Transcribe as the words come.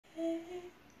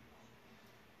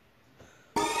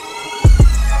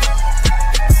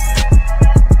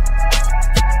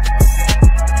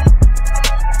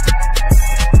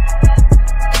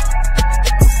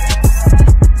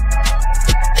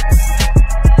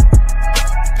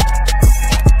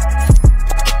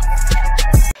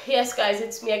guys,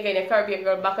 it's me again, your Caribbean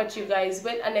girl, back at you guys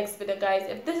with a next video, guys.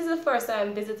 If this is the first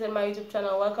time visiting my YouTube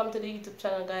channel, welcome to the YouTube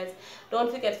channel, guys.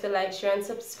 Don't forget to like, share and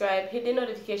subscribe. Hit the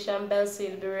notification bell so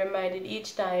you'll be reminded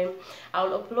each time I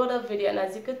will upload a video. And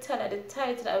as you could tell at the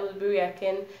title, I will be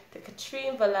reacting to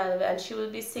Katrina velarde, and she will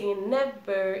be singing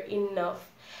Never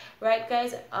Enough. Right,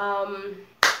 guys?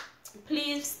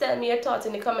 Please tell me your thoughts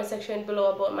in the comment section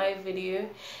below about my video.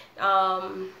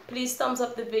 Please thumbs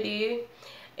up the video.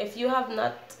 If you have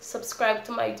not subscribed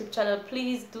to my YouTube channel,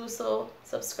 please do so.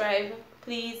 Subscribe,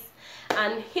 please,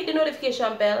 and hit the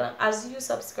notification bell. As you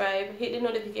subscribe, hit the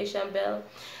notification bell.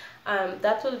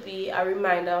 That will be a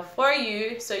reminder for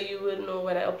you, so you will know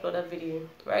when I upload a video.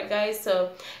 Right, guys?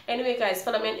 So anyway, guys,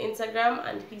 follow me on Instagram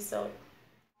and peace out.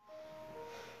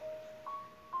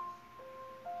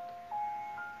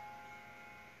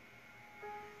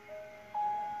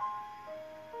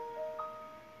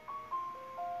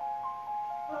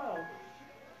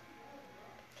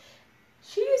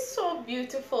 She is so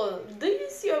beautiful. Do you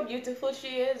see how beautiful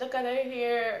she is? Look at her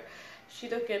hair. She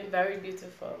looking very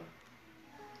beautiful.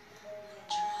 I'm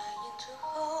trying to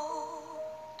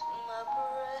hold my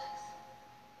breath.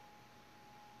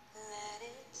 Let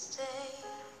it stay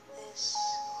this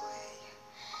way.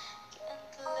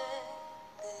 Can't let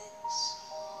this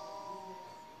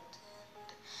moment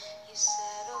end. You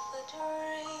set off a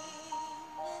dream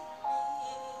in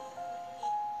me.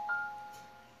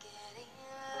 Getting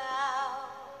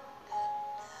louder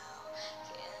now.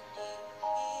 Can you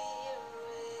hear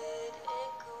it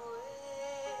echoing?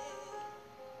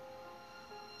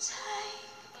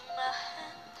 Take my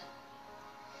hand.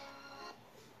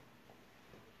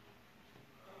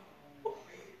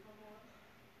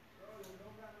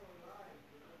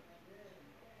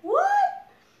 What?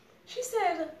 She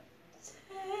said,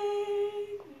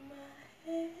 take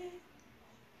my hand.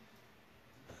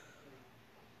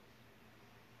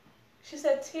 She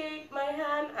said, take my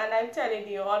hand, and I'm telling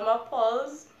you, on my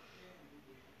pulse,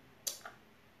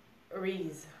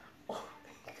 Reese. Oh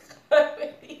my God,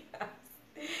 really has.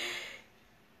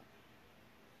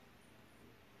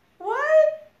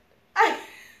 What?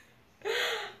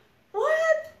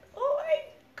 What? Oh my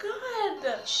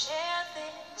God. Share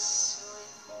this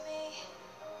with me,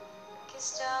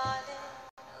 'cause darling,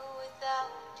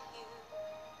 without you,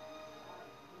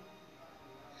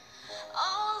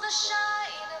 all the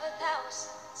shine of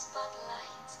 1,000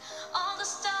 spotlights, all the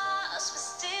stars were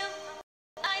still from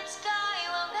the night sky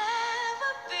will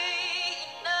never be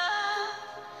enough,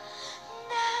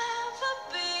 never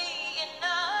be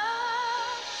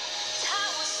enough.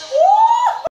 Time was so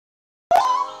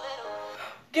little.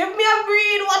 Give me a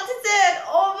breathe. What is it?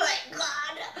 Oh my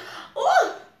God. Oh.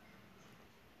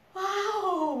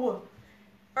 Wow.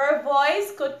 Her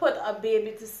voice could put a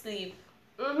baby to sleep.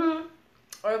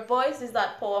 Her voice is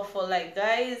that powerful. Like,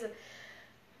 guys.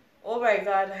 Oh my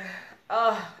God.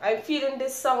 I'm feeling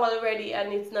this song already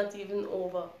and it's not even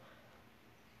over.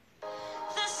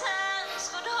 This hands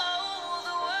could hold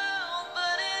the world,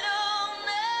 but it'll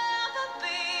never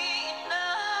be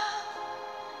enough,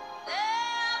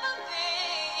 never be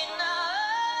enough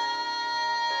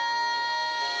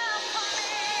for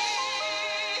me.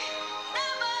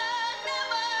 Never,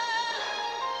 never,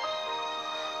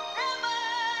 never,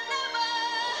 never,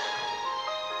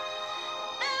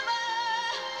 never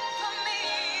for me,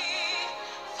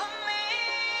 for me.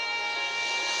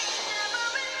 Never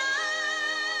enough,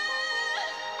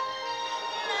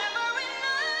 never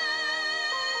enough,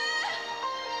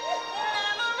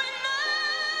 never enough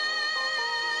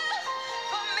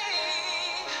for me,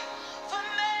 for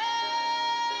me,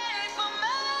 for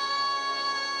me.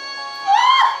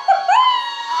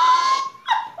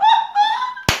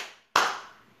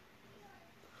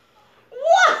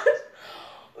 What?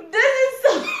 This is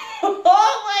so,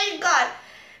 oh my God.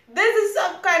 This is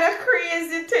some kind of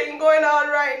crazy thing going on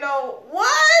right now.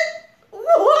 What?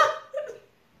 What?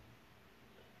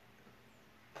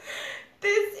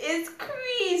 This is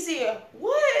crazy.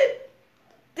 What?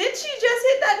 Did she just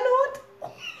hit that note?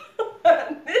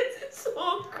 This is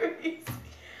so crazy.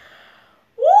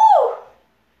 Woo!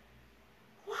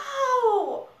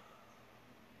 Wow.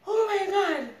 Oh my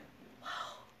God.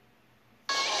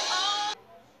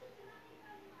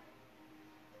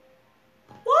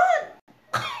 What?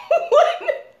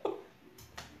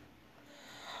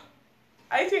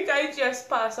 I think I just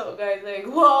passed out, guys. Like,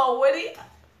 wow, what?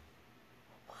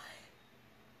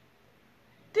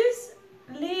 This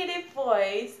lady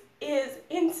voice is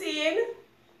insane.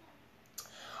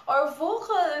 Our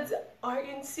vocals are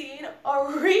insane.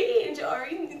 Our range are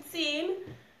insane.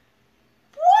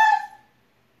 What?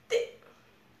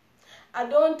 I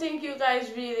don't think you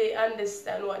guys really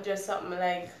understand what just happened.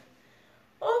 Like,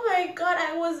 oh my my god,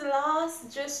 I was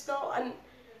lost just now and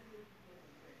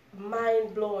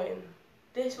mind blowing.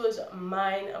 This was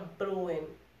mind blowing.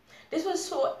 This was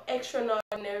so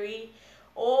extraordinary.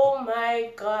 Oh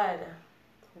my god.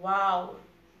 Wow.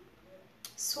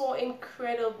 So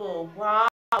incredible.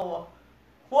 Wow.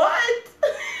 What?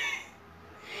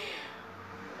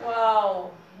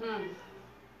 Wow.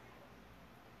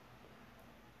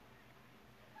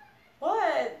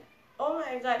 What? Oh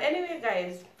my god. Anyway,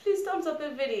 guys, please thumbs up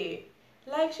the video.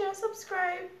 Like, share,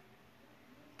 subscribe.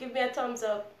 Give me a thumbs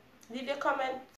up. Leave your comment